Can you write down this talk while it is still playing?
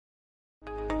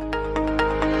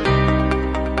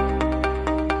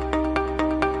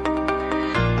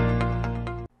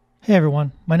Hey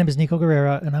everyone, my name is Nico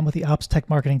Guerrera and I'm with the Ops Tech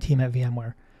Marketing team at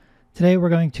VMware. Today we're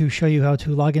going to show you how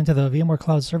to log into the VMware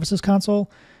Cloud Services console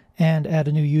and add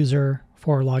a new user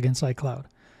for Login Site Cloud.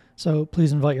 So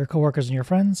please invite your coworkers and your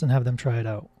friends and have them try it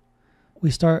out.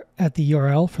 We start at the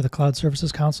URL for the Cloud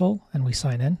Services console and we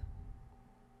sign in.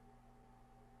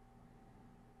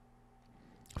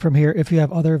 From here, if you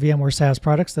have other VMware SaaS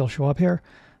products, they'll show up here,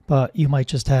 but you might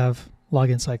just have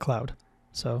Login Site Cloud.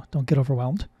 So don't get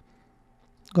overwhelmed.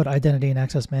 Go to Identity and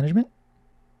Access Management,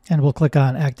 and we'll click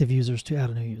on Active Users to add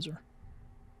a new user.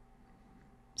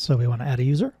 So we want to add a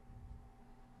user.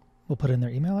 We'll put in their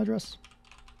email address.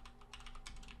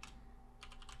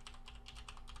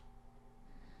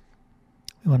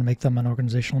 We want to make them an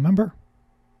organizational member.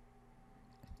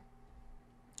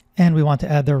 And we want to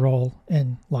add their role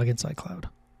in Login Site Cloud.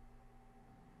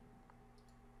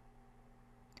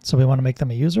 So we want to make them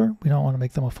a user. We don't want to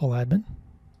make them a full admin.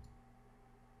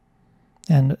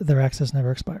 And their access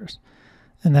never expires.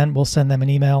 And then we'll send them an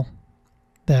email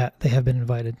that they have been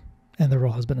invited and their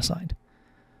role has been assigned.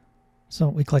 So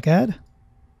we click Add.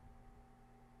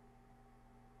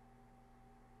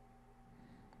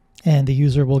 And the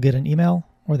user will get an email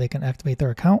where they can activate their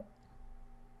account.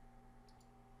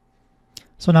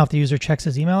 So now if the user checks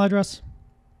his email address,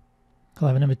 he'll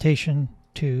have an invitation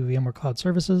to VMware Cloud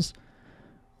Services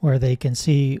where they can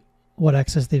see what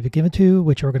access they've been given to,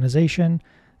 which organization,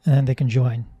 and then they can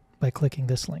join by clicking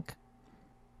this link.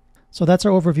 So that's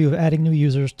our overview of adding new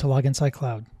users to Login Site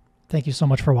Cloud. Thank you so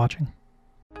much for watching.